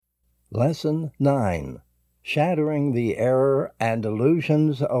Lesson 9. Shattering the Error and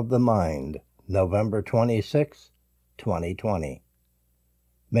Illusions of the Mind, November 26, 2020.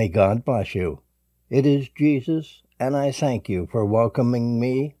 May God bless you. It is Jesus, and I thank you for welcoming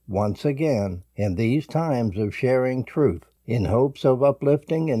me once again in these times of sharing truth in hopes of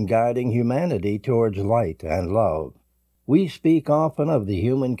uplifting and guiding humanity towards light and love. We speak often of the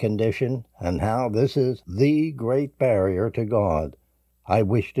human condition and how this is the great barrier to God. I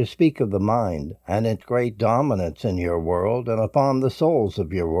wish to speak of the mind and its great dominance in your world and upon the souls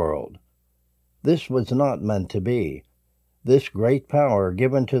of your world. This was not meant to be. This great power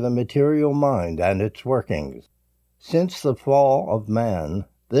given to the material mind and its workings. Since the fall of man,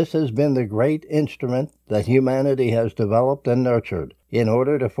 this has been the great instrument that humanity has developed and nurtured in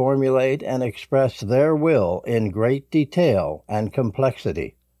order to formulate and express their will in great detail and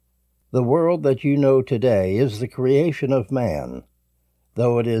complexity. The world that you know today is the creation of man.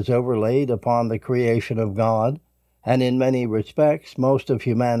 Though it is overlaid upon the creation of God, and in many respects most of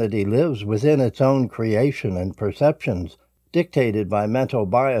humanity lives within its own creation and perceptions, dictated by mental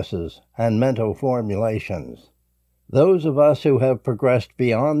biases and mental formulations. Those of us who have progressed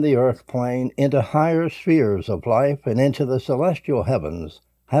beyond the earth plane into higher spheres of life and into the celestial heavens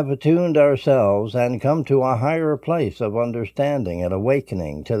have attuned ourselves and come to a higher place of understanding and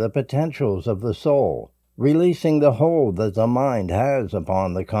awakening to the potentials of the soul, releasing the hold that the mind has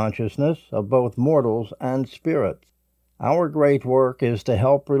upon the consciousness of both mortals and spirits. Our great work is to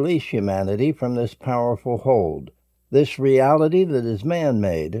help release humanity from this powerful hold, this reality that is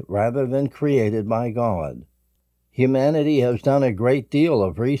man-made rather than created by God. Humanity has done a great deal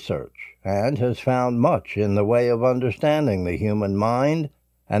of research and has found much in the way of understanding the human mind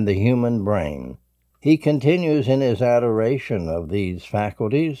and the human brain. He continues in his adoration of these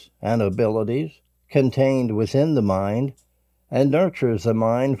faculties and abilities contained within the mind, and nurtures the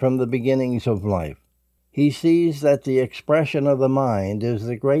mind from the beginnings of life. He sees that the expression of the mind is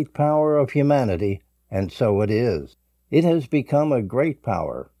the great power of humanity, and so it is. It has become a great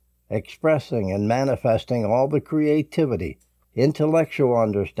power, expressing and manifesting all the creativity, intellectual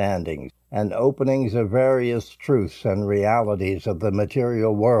understandings, and openings of various truths and realities of the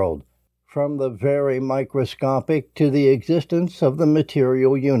material world, from the very microscopic to the existence of the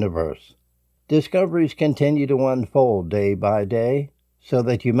material universe. Discoveries continue to unfold day by day, so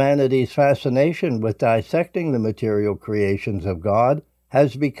that humanity's fascination with dissecting the material creations of God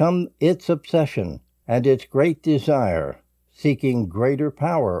has become its obsession and its great desire, seeking greater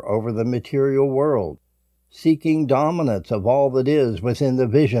power over the material world, seeking dominance of all that is within the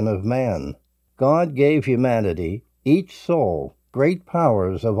vision of man. God gave humanity, each soul, great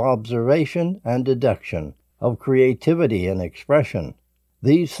powers of observation and deduction, of creativity and expression.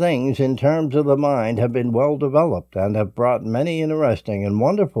 These things, in terms of the mind, have been well developed and have brought many interesting and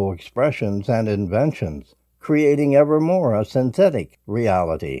wonderful expressions and inventions, creating ever more a synthetic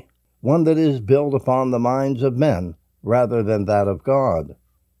reality, one that is built upon the minds of men rather than that of God.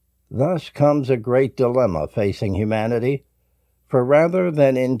 Thus comes a great dilemma facing humanity, for rather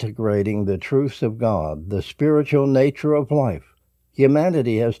than integrating the truths of God, the spiritual nature of life,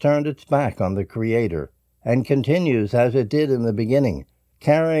 humanity has turned its back on the Creator and continues as it did in the beginning,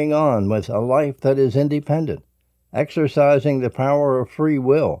 carrying on with a life that is independent, exercising the power of free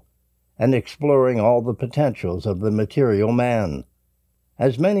will, and exploring all the potentials of the material man.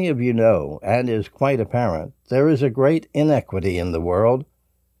 As many of you know, and is quite apparent, there is a great inequity in the world,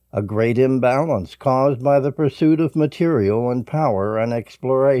 a great imbalance caused by the pursuit of material and power and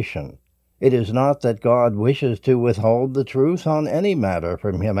exploration. It is not that God wishes to withhold the truth on any matter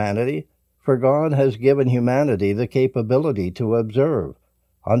from humanity, for God has given humanity the capability to observe,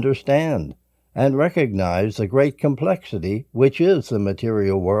 understand, and recognize the great complexity which is the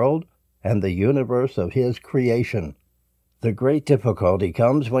material world and the universe of His creation. The great difficulty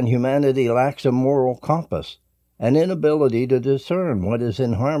comes when humanity lacks a moral compass, an inability to discern what is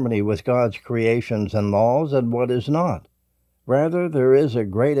in harmony with God's creations and laws and what is not. Rather, there is a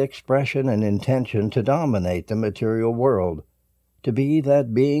great expression and intention to dominate the material world, to be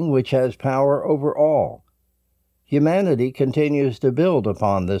that being which has power over all. Humanity continues to build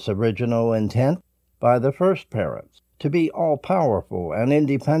upon this original intent by the first parents, to be all-powerful and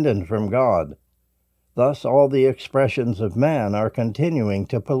independent from God. Thus all the expressions of man are continuing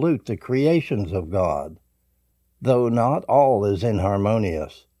to pollute the creations of God. Though not all is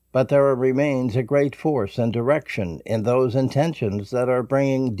inharmonious, but there remains a great force and direction in those intentions that are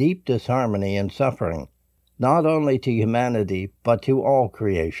bringing deep disharmony and suffering, not only to humanity but to all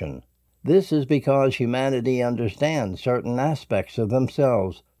creation. This is because humanity understands certain aspects of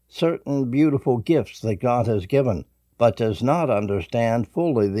themselves, certain beautiful gifts that God has given, but does not understand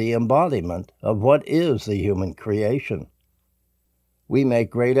fully the embodiment of what is the human creation. We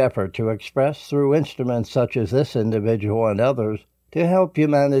make great effort to express through instruments such as this individual and others to help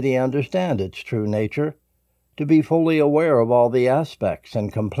humanity understand its true nature, to be fully aware of all the aspects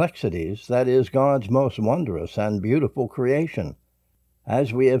and complexities that is God's most wondrous and beautiful creation.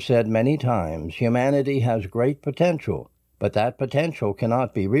 As we have said many times, humanity has great potential, but that potential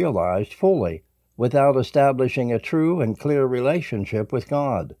cannot be realized fully without establishing a true and clear relationship with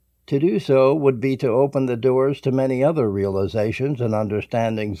God. To do so would be to open the doors to many other realizations and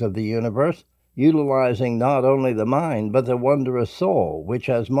understandings of the universe, utilizing not only the mind but the wondrous soul, which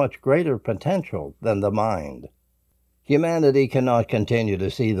has much greater potential than the mind. Humanity cannot continue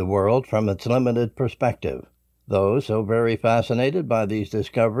to see the world from its limited perspective. Though so very fascinated by these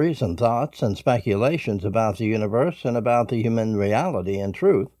discoveries and thoughts and speculations about the universe and about the human reality and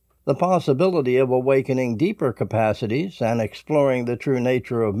truth, the possibility of awakening deeper capacities and exploring the true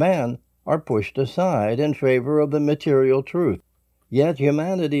nature of man are pushed aside in favor of the material truth. Yet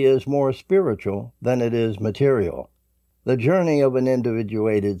humanity is more spiritual than it is material. The journey of an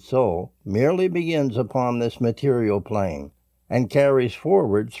individuated soul merely begins upon this material plane and carries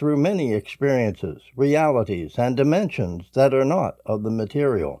forward through many experiences, realities, and dimensions that are not of the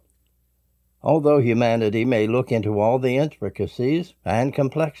material. Although humanity may look into all the intricacies and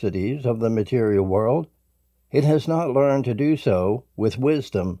complexities of the material world, it has not learned to do so with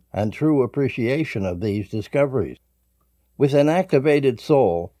wisdom and true appreciation of these discoveries. With an activated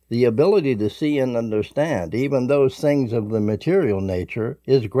soul, the ability to see and understand even those things of the material nature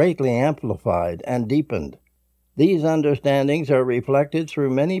is greatly amplified and deepened. These understandings are reflected through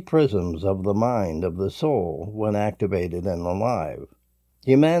many prisms of the mind of the soul when activated and alive.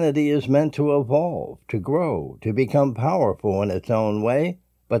 Humanity is meant to evolve, to grow, to become powerful in its own way,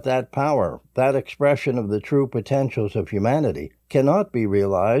 but that power, that expression of the true potentials of humanity, cannot be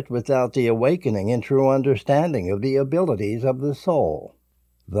realized without the awakening and true understanding of the abilities of the soul.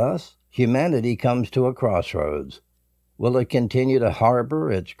 Thus, humanity comes to a crossroads. Will it continue to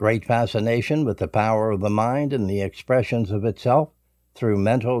harbor its great fascination with the power of the mind and the expressions of itself through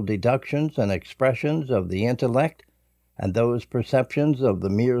mental deductions and expressions of the intellect, and those perceptions of the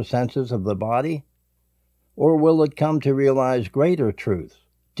mere senses of the body? Or will it come to realize greater truths,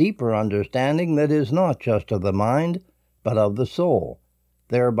 deeper understanding that is not just of the mind, but of the soul,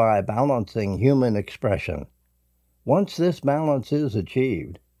 thereby balancing human expression? Once this balance is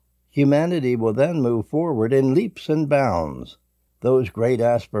achieved, humanity will then move forward in leaps and bounds. Those great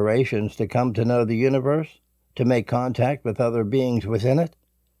aspirations to come to know the universe, to make contact with other beings within it,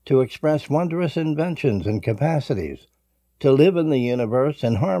 to express wondrous inventions and capacities, to live in the universe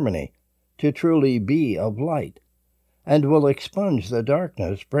in harmony, to truly be of light, and will expunge the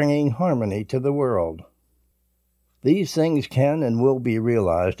darkness, bringing harmony to the world. These things can and will be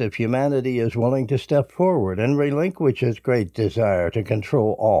realized if humanity is willing to step forward and relinquish its great desire to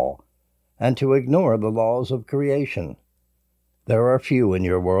control all, and to ignore the laws of creation. There are few in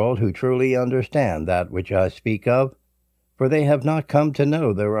your world who truly understand that which I speak of, for they have not come to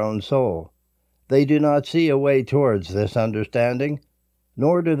know their own soul. They do not see a way towards this understanding,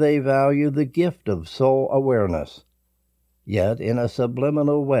 nor do they value the gift of soul awareness. Yet, in a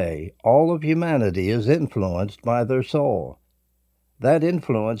subliminal way, all of humanity is influenced by their soul. That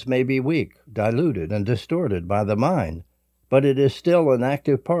influence may be weak, diluted, and distorted by the mind, but it is still an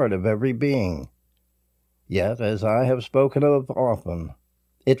active part of every being. Yet, as I have spoken of often,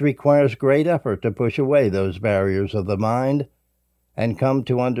 it requires great effort to push away those barriers of the mind and come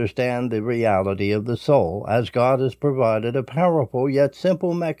to understand the reality of the soul, as God has provided a powerful yet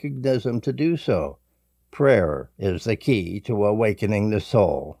simple mechanism to do so. Prayer is the key to awakening the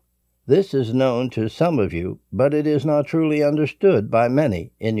soul. This is known to some of you, but it is not truly understood by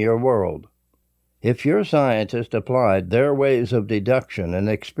many in your world. If your scientists applied their ways of deduction and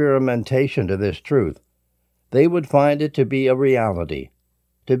experimentation to this truth, they would find it to be a reality,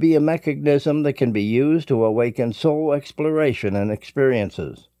 to be a mechanism that can be used to awaken soul exploration and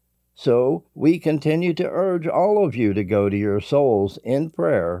experiences. So, we continue to urge all of you to go to your souls in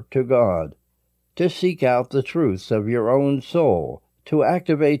prayer to God, to seek out the truths of your own soul, to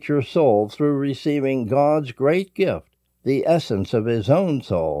activate your soul through receiving God's great gift, the essence of His own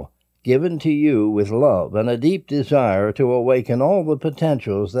soul, given to you with love and a deep desire to awaken all the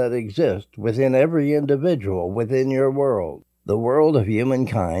potentials that exist within every individual within your world. The world of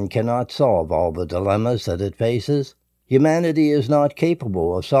humankind cannot solve all the dilemmas that it faces. Humanity is not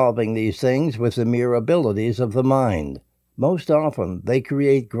capable of solving these things with the mere abilities of the mind. Most often, they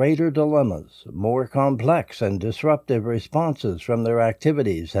create greater dilemmas, more complex and disruptive responses from their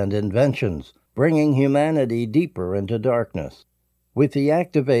activities and inventions, bringing humanity deeper into darkness. With the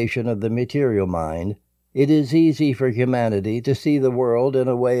activation of the material mind, it is easy for humanity to see the world in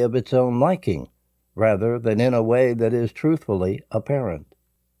a way of its own liking, rather than in a way that is truthfully apparent.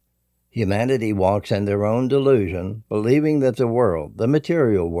 Humanity walks in their own delusion, believing that the world, the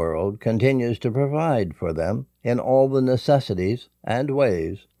material world, continues to provide for them in all the necessities and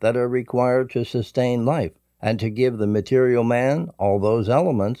ways that are required to sustain life, and to give the material man all those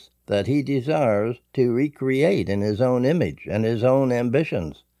elements that he desires to recreate in his own image and his own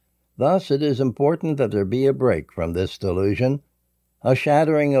ambitions. Thus it is important that there be a break from this delusion, a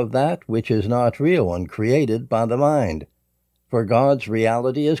shattering of that which is not real and created by the mind. For God's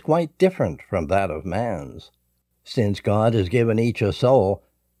reality is quite different from that of man's. Since God has given each a soul,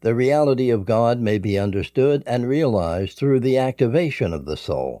 the reality of God may be understood and realized through the activation of the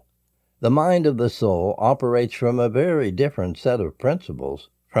soul. The mind of the soul operates from a very different set of principles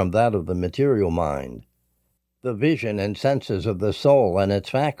from that of the material mind. The vision and senses of the soul and its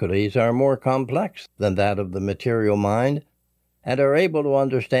faculties are more complex than that of the material mind, and are able to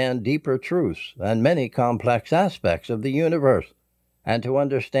understand deeper truths and many complex aspects of the universe, and to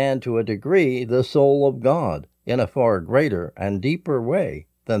understand to a degree the soul of God in a far greater and deeper way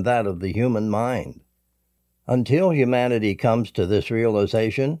than that of the human mind. Until humanity comes to this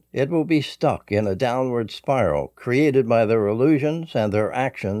realization, it will be stuck in a downward spiral created by their illusions and their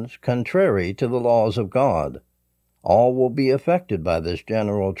actions contrary to the laws of God. All will be affected by this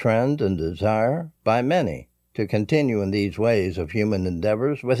general trend and desire by many to continue in these ways of human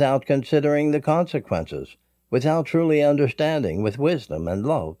endeavors without considering the consequences, without truly understanding with wisdom and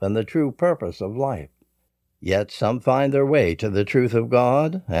love and the true purpose of life. Yet some find their way to the truth of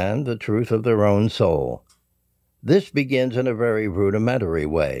God and the truth of their own soul. This begins in a very rudimentary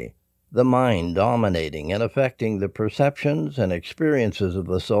way, the mind dominating and affecting the perceptions and experiences of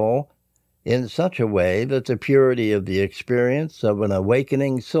the soul in such a way that the purity of the experience of an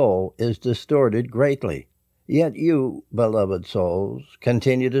awakening soul is distorted greatly. Yet you, beloved souls,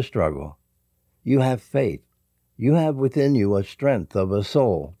 continue to struggle. You have faith. You have within you a strength of a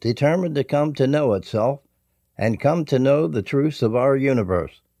soul determined to come to know itself and come to know the truths of our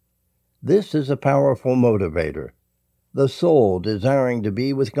universe. This is a powerful motivator, the soul desiring to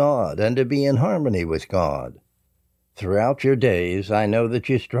be with God and to be in harmony with God. Throughout your days, I know that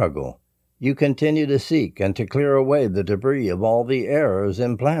you struggle. You continue to seek and to clear away the debris of all the errors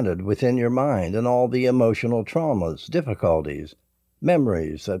implanted within your mind and all the emotional traumas, difficulties,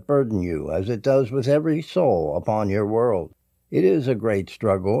 memories that burden you, as it does with every soul upon your world. It is a great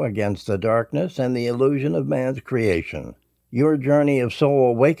struggle against the darkness and the illusion of man's creation. Your journey of soul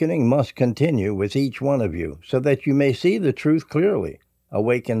awakening must continue with each one of you, so that you may see the truth clearly,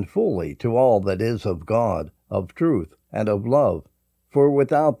 awaken fully to all that is of God, of truth, and of love. For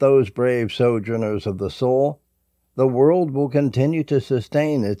without those brave sojourners of the soul, the world will continue to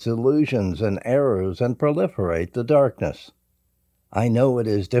sustain its illusions and errors and proliferate the darkness. I know it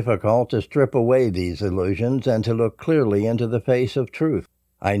is difficult to strip away these illusions and to look clearly into the face of truth.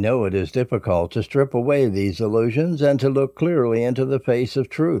 I know it is difficult to strip away these illusions and to look clearly into the face of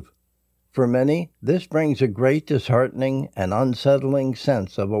truth. For many, this brings a great disheartening and unsettling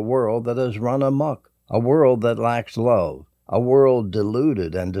sense of a world that has run amok, a world that lacks love, a world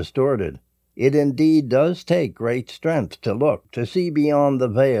deluded and distorted. It indeed does take great strength to look, to see beyond the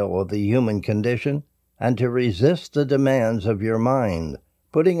veil of the human condition, and to resist the demands of your mind,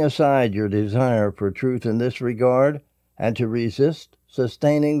 putting aside your desire for truth in this regard, and to resist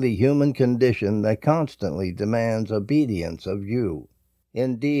sustaining the human condition that constantly demands obedience of you.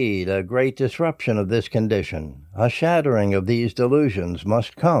 Indeed, a great disruption of this condition, a shattering of these delusions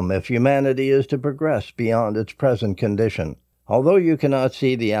must come if humanity is to progress beyond its present condition. Although you cannot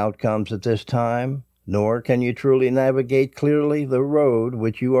see the outcomes at this time, nor can you truly navigate clearly the road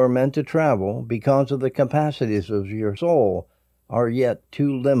which you are meant to travel because of the capacities of your soul are yet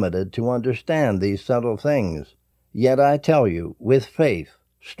too limited to understand these subtle things. Yet I tell you, with faith,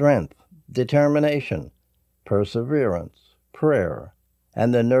 strength, determination, perseverance, prayer,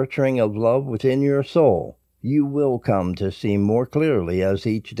 and the nurturing of love within your soul, you will come to see more clearly as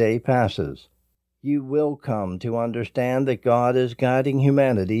each day passes. You will come to understand that God is guiding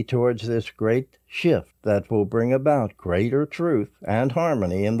humanity towards this great shift that will bring about greater truth and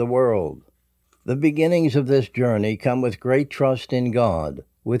harmony in the world. The beginnings of this journey come with great trust in God,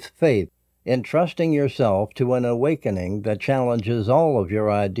 with faith, entrusting yourself to an awakening that challenges all of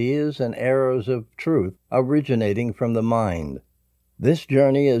your ideas and errors of truth originating from the mind. This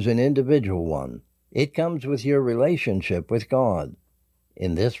journey is an individual one. It comes with your relationship with God.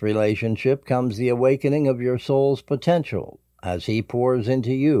 In this relationship comes the awakening of your soul's potential as He pours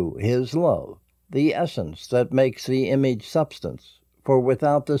into you His love the essence that makes the image substance. For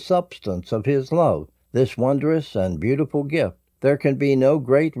without the substance of His love, this wondrous and beautiful gift, there can be no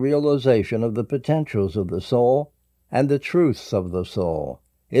great realization of the potentials of the soul and the truths of the soul.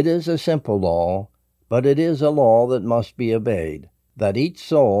 It is a simple law, but it is a law that must be obeyed, that each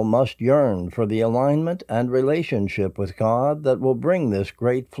soul must yearn for the alignment and relationship with God that will bring this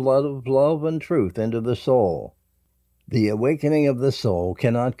great flood of love and truth into the soul. The awakening of the soul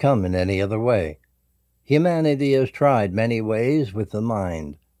cannot come in any other way. Humanity has tried many ways with the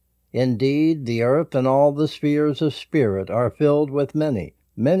mind. Indeed, the earth and all the spheres of spirit are filled with many,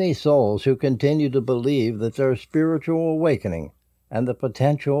 many souls who continue to believe that their spiritual awakening and the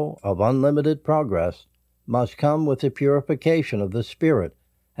potential of unlimited progress must come with the purification of the spirit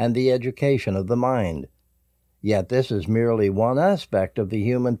and the education of the mind. Yet this is merely one aspect of the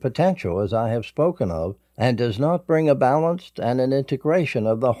human potential, as I have spoken of, and does not bring a balanced and an integration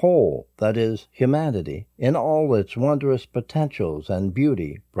of the whole, that is, humanity, in all its wondrous potentials and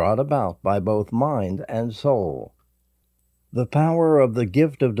beauty brought about by both mind and soul. The power of the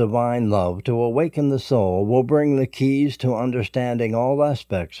gift of divine love to awaken the soul will bring the keys to understanding all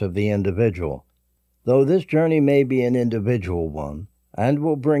aspects of the individual. Though this journey may be an individual one, and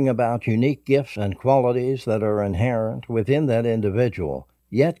will bring about unique gifts and qualities that are inherent within that individual,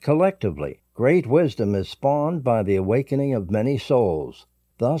 yet collectively, great wisdom is spawned by the awakening of many souls.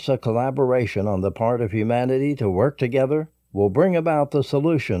 Thus, a collaboration on the part of humanity to work together will bring about the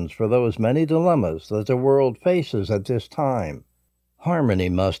solutions for those many dilemmas that the world faces at this time. Harmony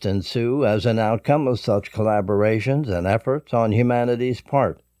must ensue as an outcome of such collaborations and efforts on humanity's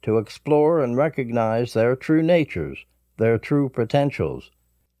part to explore and recognize their true natures, their true potentials.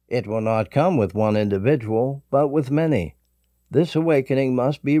 It will not come with one individual, but with many. This awakening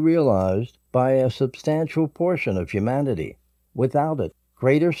must be realized by a substantial portion of humanity. Without it,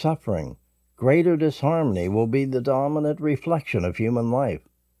 greater suffering, greater disharmony will be the dominant reflection of human life.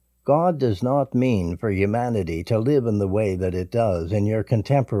 God does not mean for humanity to live in the way that it does in your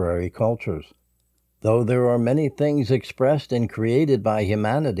contemporary cultures. Though there are many things expressed and created by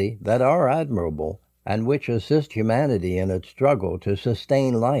humanity that are admirable, and which assist humanity in its struggle to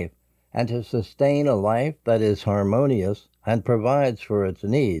sustain life, and to sustain a life that is harmonious and provides for its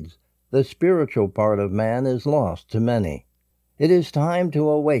needs, the spiritual part of man is lost to many. It is time to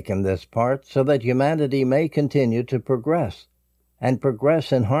awaken this part so that humanity may continue to progress, and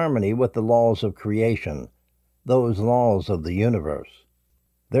progress in harmony with the laws of creation, those laws of the universe.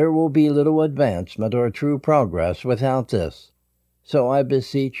 There will be little advancement or true progress without this. So I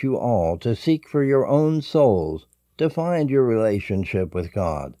beseech you all to seek for your own souls, to find your relationship with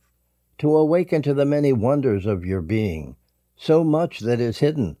God, to awaken to the many wonders of your being. So much that is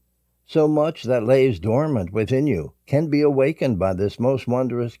hidden, so much that lays dormant within you, can be awakened by this most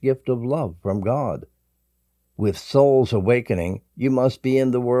wondrous gift of love from God. With souls awakening, you must be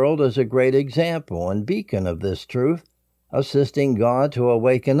in the world as a great example and beacon of this truth, assisting God to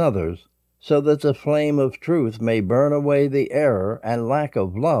awaken others, so that the flame of truth may burn away the error and lack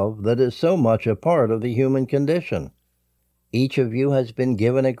of love that is so much a part of the human condition. Each of you has been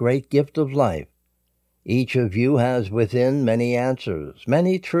given a great gift of life. Each of you has within many answers,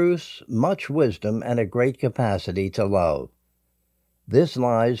 many truths, much wisdom, and a great capacity to love. This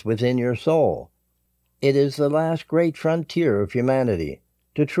lies within your soul. It is the last great frontier of humanity,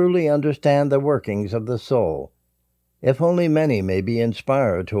 to truly understand the workings of the soul. If only many may be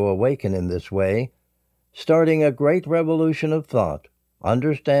inspired to awaken in this way, starting a great revolution of thought,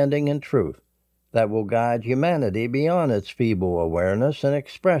 understanding, and truth, that will guide humanity beyond its feeble awareness and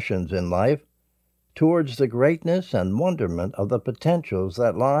expressions in life, towards the greatness and wonderment of the potentials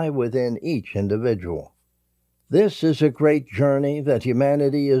that lie within each individual. This is a great journey that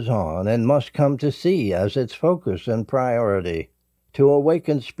humanity is on and must come to see as its focus and priority, to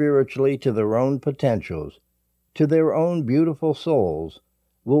awaken spiritually to their own potentials, to their own beautiful souls,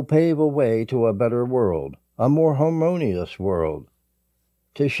 will pave a way to a better world, a more harmonious world.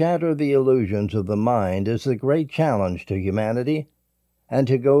 To shatter the illusions of the mind is the great challenge to humanity, and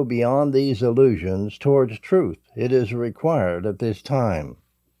to go beyond these illusions towards truth it is required at this time.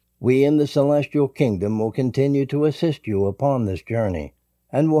 We in the celestial kingdom will continue to assist you upon this journey,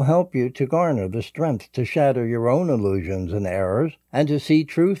 and will help you to garner the strength to shatter your own illusions and errors, and to see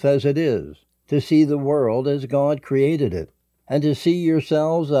truth as it is, to see the world as God created it, and to see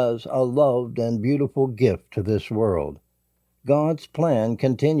yourselves as a loved and beautiful gift to this world. God's plan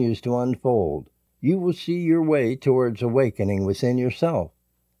continues to unfold. You will see your way towards awakening within yourself,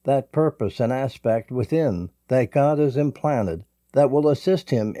 that purpose and aspect within that God has implanted that will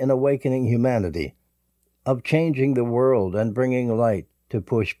assist Him in awakening humanity, of changing the world and bringing light to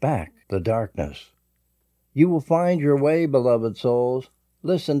push back the darkness. You will find your way, beloved souls.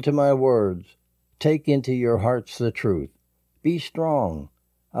 Listen to my words. Take into your hearts the truth. Be strong.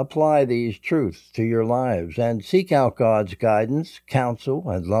 Apply these truths to your lives and seek out God's guidance, counsel,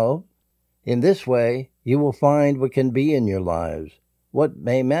 and love. In this way, you will find what can be in your lives, what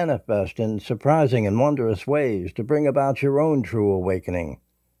may manifest in surprising and wondrous ways to bring about your own true awakening.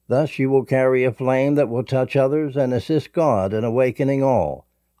 Thus you will carry a flame that will touch others and assist God in awakening all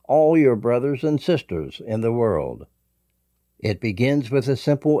your brothers and sisters in the world. It begins with a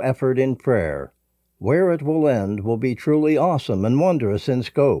simple effort in prayer. Where it will end will be truly awesome and wondrous in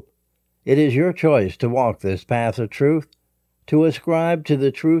scope. It is your choice to walk this path of truth, to ascribe to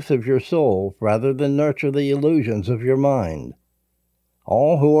the truth of your soul rather than nurture the illusions of your mind.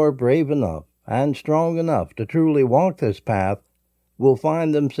 All who are brave enough and strong enough to truly walk this path will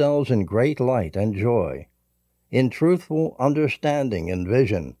find themselves in great light and joy, in truthful understanding and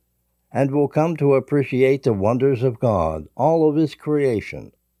vision, and will come to appreciate the wonders of God, all of His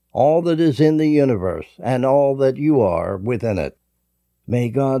creation, all that is in the universe, and all that you are within it. May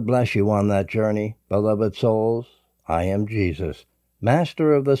God bless you on that journey, beloved souls. I am Jesus,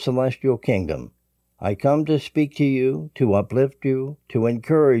 Master of the Celestial Kingdom. I come to speak to you, to uplift you, to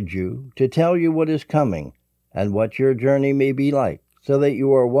encourage you, to tell you what is coming, and what your journey may be like, so that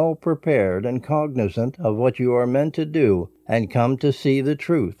you are well prepared and cognizant of what you are meant to do, and come to see the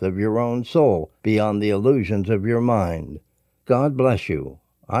truth of your own soul beyond the illusions of your mind. God bless you.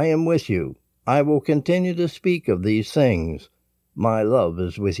 I am with you. I will continue to speak of these things. My love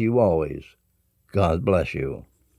is with you always. God bless you.